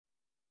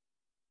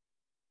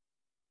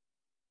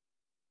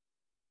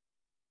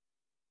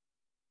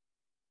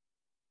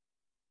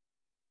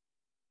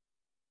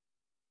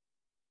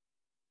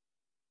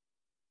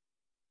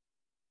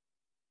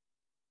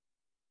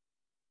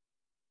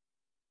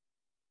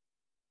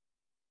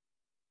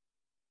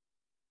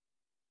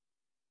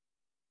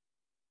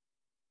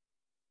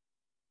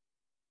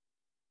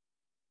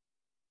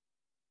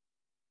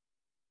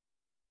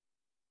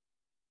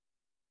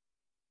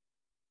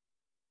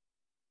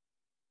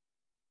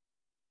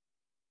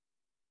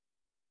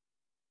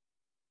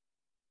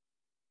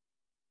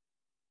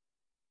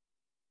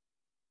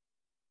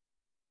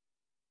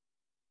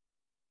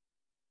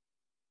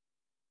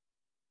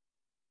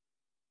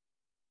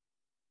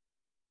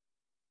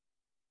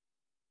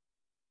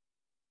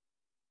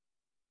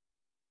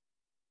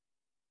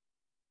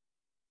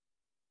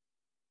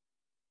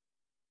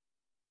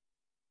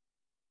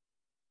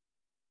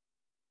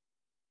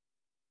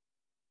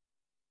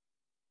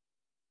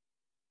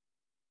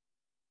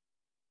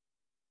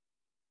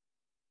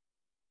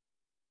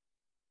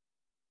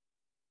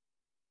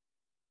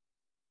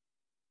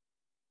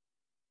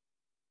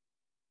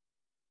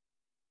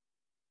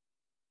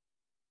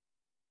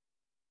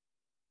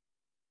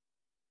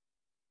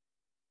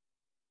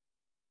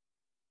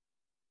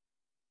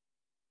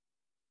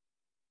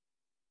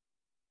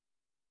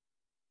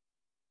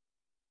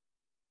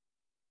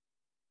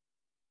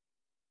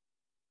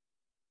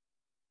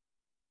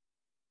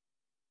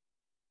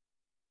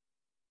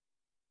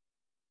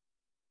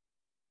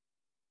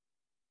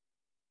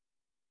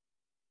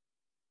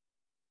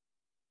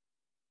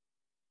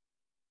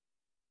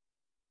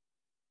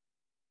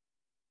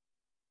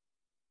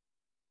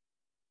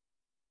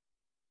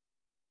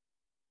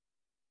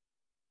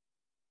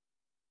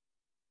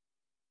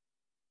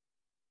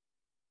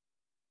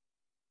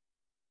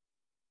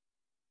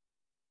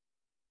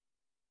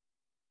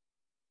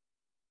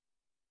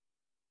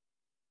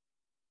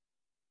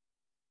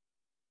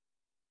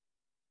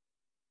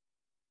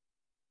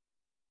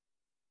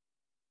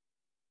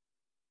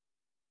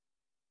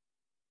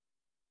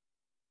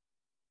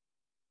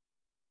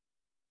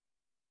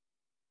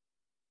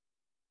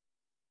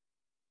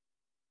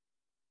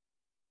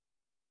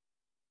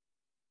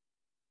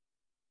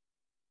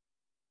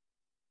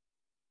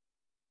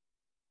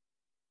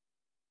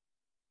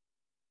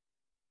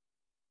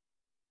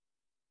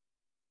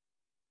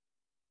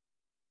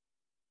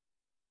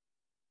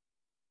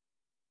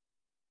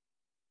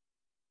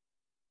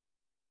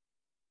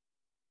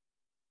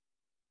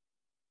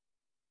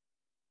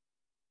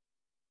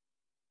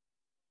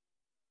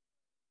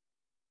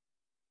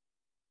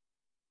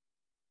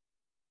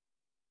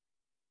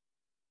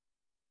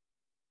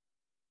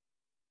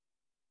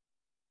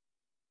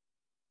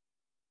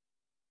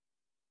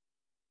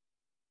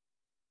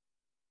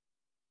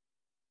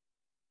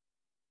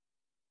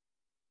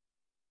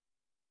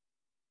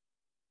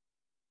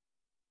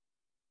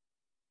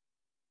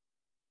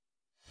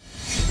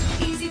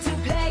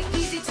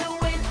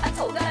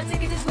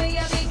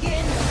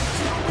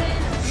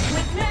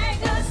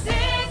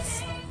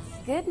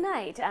Good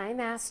night, I'm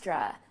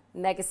Astra.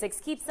 Mega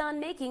 6 keeps on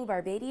making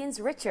Barbadians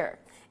richer.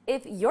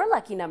 If your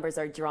lucky numbers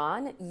are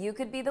drawn, you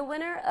could be the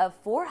winner of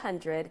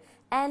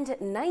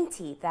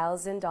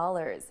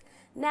 $490,000.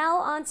 Now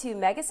on to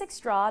Mega 6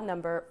 draw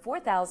number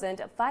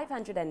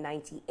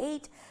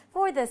 4,598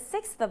 for the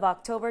 6th of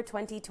October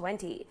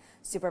 2020,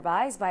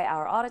 supervised by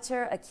our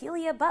auditor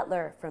Akelia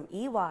Butler from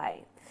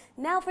EY.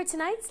 Now for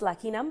tonight's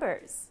lucky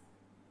numbers.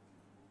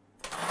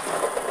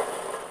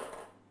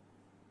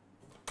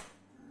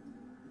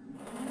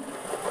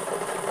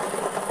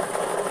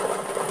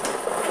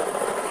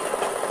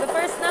 The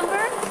first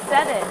number,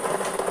 7.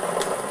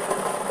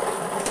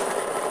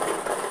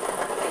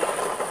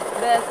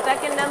 The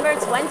second number,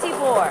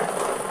 24.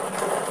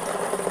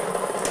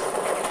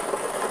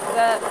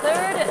 The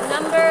third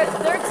number,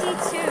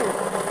 32.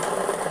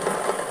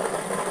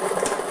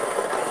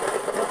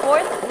 The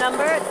fourth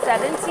number,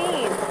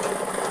 17.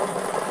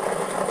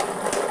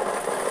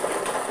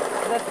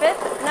 The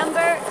fifth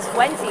number,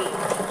 20.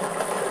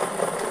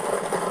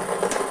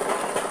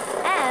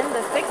 And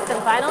the sixth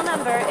and final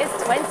number is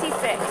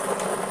 26.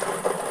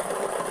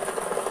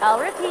 I'll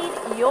repeat,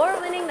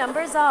 your winning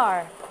numbers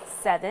are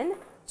 7,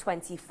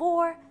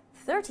 24,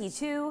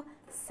 32,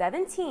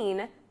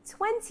 17,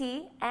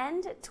 20,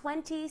 and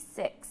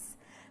 26.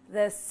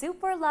 The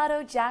Super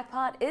Lotto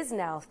jackpot is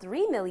now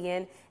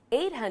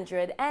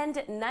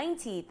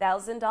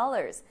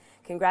 $3,890,000.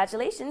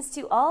 Congratulations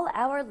to all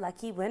our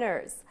lucky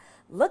winners.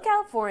 Look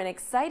out for an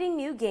exciting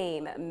new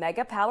game,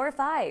 Mega Power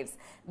 5s.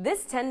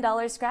 This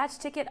 $10 scratch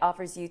ticket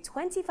offers you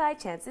 25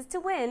 chances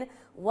to win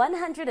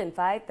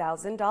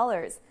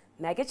 $105,000.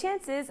 Mega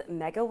chances,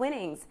 mega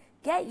winnings.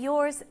 Get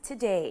yours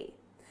today.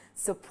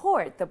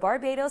 Support the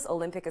Barbados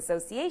Olympic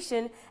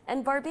Association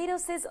and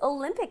Barbados'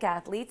 Olympic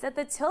athletes at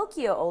the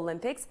Tokyo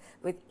Olympics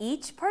with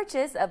each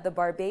purchase of the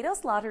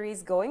Barbados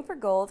Lottery's Going for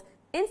Gold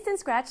instant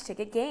scratch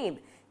ticket game.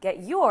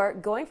 Get your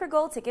Going for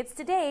Gold tickets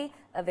today,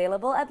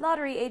 available at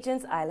lottery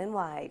agents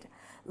island-wide.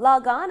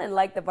 Log on and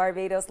like the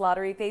Barbados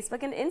Lottery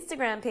Facebook and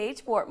Instagram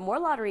page for more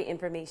lottery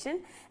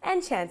information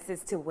and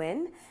chances to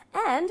win.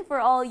 And for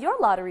all your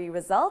lottery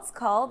results,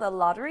 call the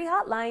lottery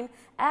hotline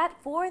at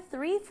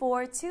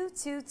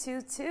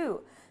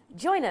 434-2222.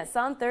 Join us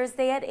on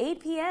Thursday at 8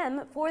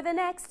 p.m. for the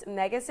next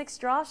Mega 6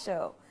 Draw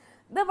Show.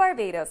 The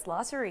Barbados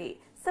Lottery,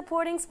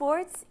 supporting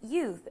sports,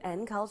 youth,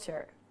 and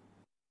culture.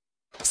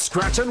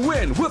 Scratch and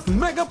win with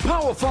Mega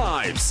Power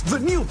 5s, the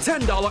new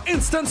 $10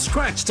 instant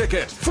scratch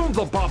ticket from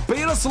the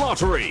Barbados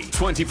Lottery.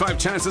 25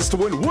 chances to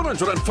win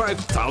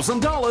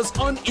 $105,000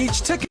 on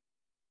each ticket.